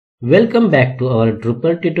Welcome back to our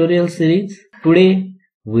Drupal tutorial series. Today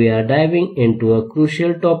we are diving into a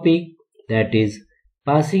crucial topic, that is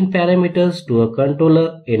passing parameters to a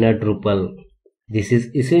controller in a Drupal. This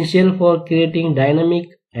is essential for creating dynamic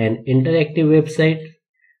and interactive websites.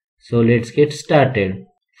 So let's get started.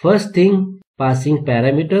 First thing, passing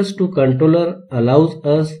parameters to controller allows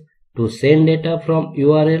us to send data from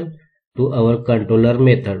URL to our controller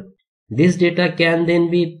method. This data can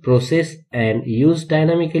then be processed and used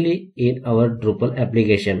dynamically in our Drupal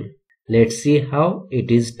application. Let's see how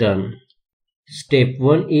it is done. Step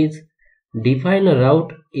 1 is define a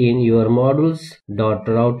route in your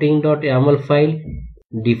modules.routing.yaml file.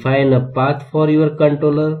 Define a path for your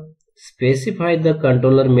controller. Specify the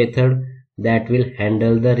controller method that will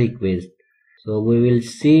handle the request. So we will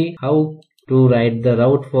see how to write the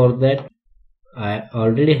route for that. I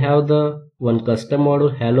already have the one custom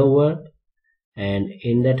module hello world, and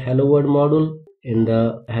in that hello world module, in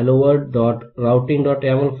the hello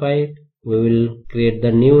world.routing.yaml file, we will create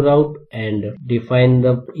the new route and define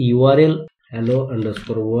the URL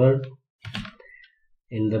hello_world.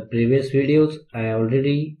 In the previous videos, I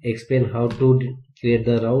already explained how to create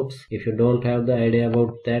the routes. If you don't have the idea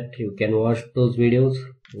about that, you can watch those videos.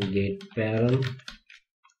 Get parent,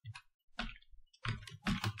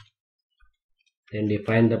 then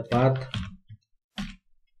define the path,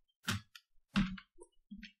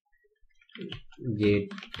 get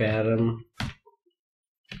param,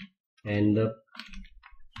 and the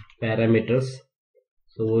parameters.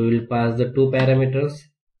 So we will pass the two parameters,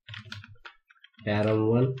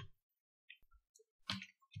 param1,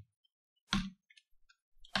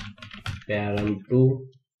 param2.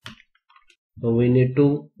 So we need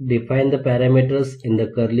to define the parameters in the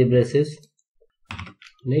curly braces.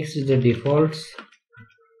 Next is the defaults.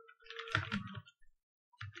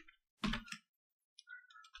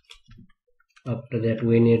 After that,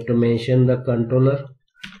 we need to mention the controller.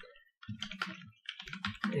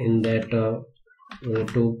 In that, we need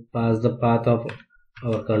to pass the path of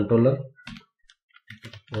our controller,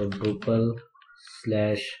 or Drupal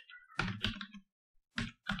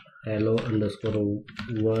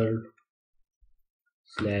 /hello_world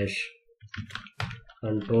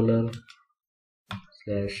 /controller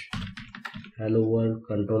 /hello world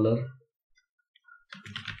controller.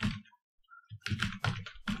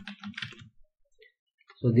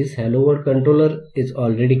 So this hello world controller is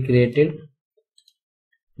already created.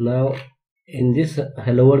 Now in this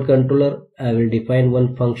hello world controller, I will define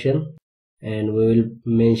one function and we will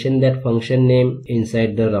mention that function name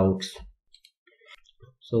inside the routes.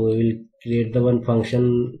 So we will create the one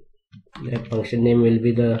function. That function name will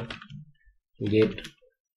be the get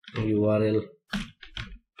URL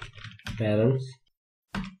parents,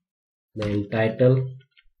 then title,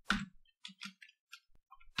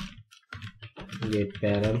 get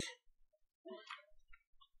parents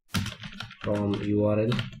from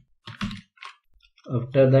URL.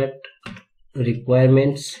 After that,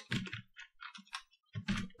 requirements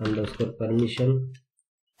underscore permission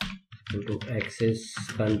to access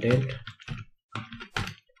content.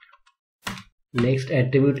 Next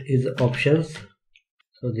attribute is options.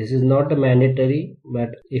 So this is not a mandatory,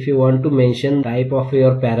 but if you want to mention type of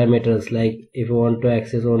your parameters, like if you want to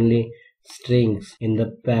access only strings in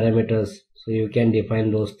the parameters, so you can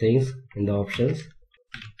define those things in the options.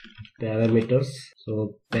 Parameters,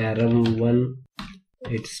 so param1,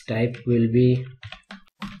 its type will be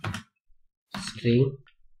string,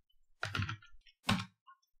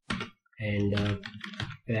 and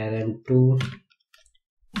param2,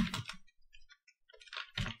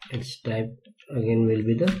 its type again will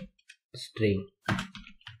be the string.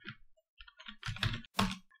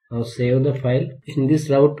 Now save the file. In this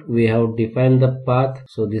route we have defined the path,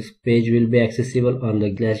 so this page will be accessible on the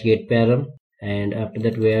 /getParam, and after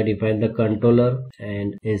that we have defined the controller,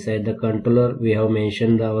 and inside the controller we have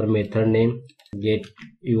mentioned our method name get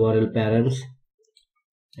URL parents,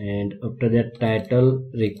 and after that title,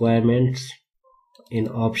 requirements. In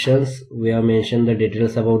options we have mentioned the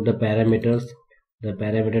details about the parameters. The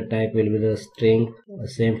parameter type will be the string,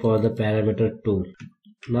 same for the parameter 2.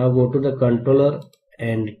 Now go to the controller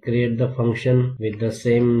and create the function with the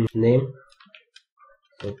same name.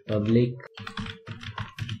 So public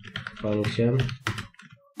function.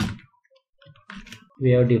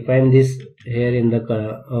 We have defined this here in the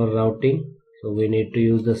our routing, so we need to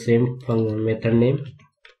use the same method name.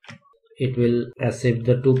 It will accept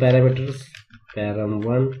the two parameters,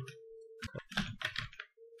 param1,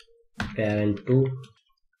 parent2.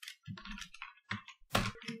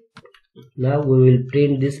 Now we will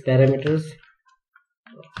print these parameters.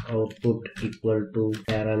 Output equal to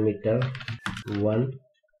parameter 1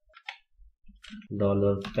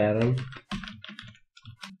 $param.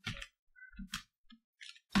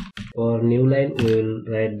 For new line we will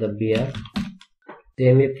write the br.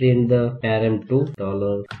 Then we print the param2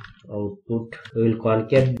 $output. We will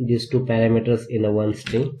concat these two parameters in a one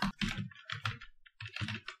string.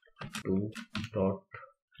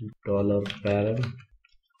 $param2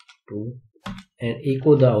 and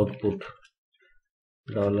echo the output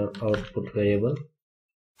 $output variable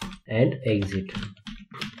and exit.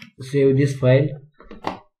 Save this file.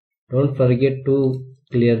 Don't forget to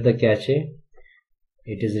clear the cache.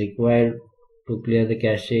 It is required to clear the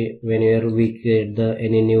cache whenever we create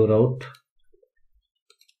any new route.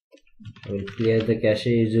 I will clear the cache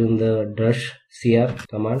using the dash cr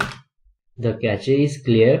command. The cache is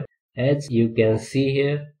clear. As you can see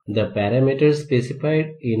here, the parameters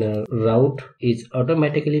specified in a route is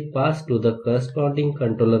automatically passed to the corresponding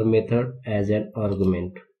controller method as an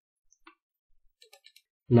argument.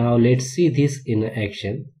 Now let's see this in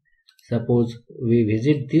action. Suppose we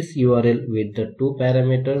visit this URL with the two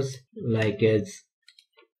parameters like as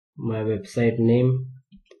my website name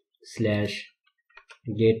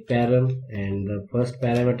 /getParam, and the first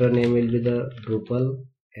parameter name will be the Drupal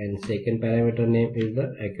and second parameter name is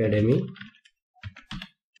the Academy.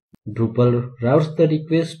 Drupal routes the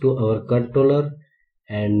request to our controller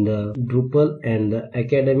and the Drupal and the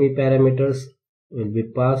Academy parameters will be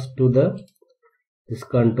passed to this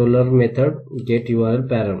controller method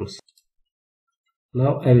getURLParams.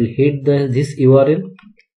 Now I will hit this URL.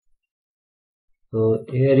 So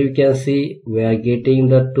here you can see we are getting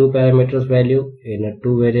the two parameters value in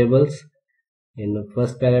two variables. In the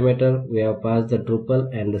first parameter we have passed the Drupal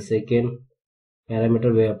and the second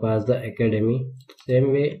parameter we have passed the Academy.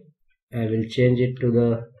 Same way I will change it to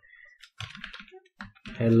the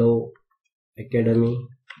Hello Academy.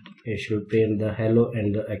 It should print the Hello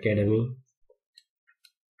and the Academy.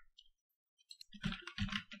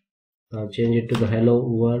 Now change it to the Hello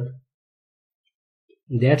word.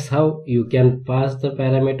 That's how you can pass the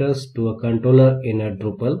parameters to a controller in a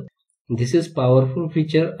Drupal. This is powerful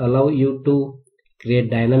feature allow you to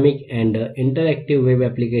create dynamic and interactive web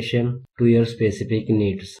application to your specific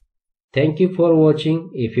needs. Thank you for watching.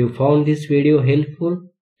 If you found this video helpful,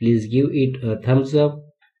 please give it a thumbs up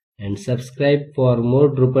and subscribe for more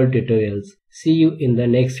Drupal tutorials. See you in the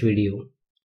next video.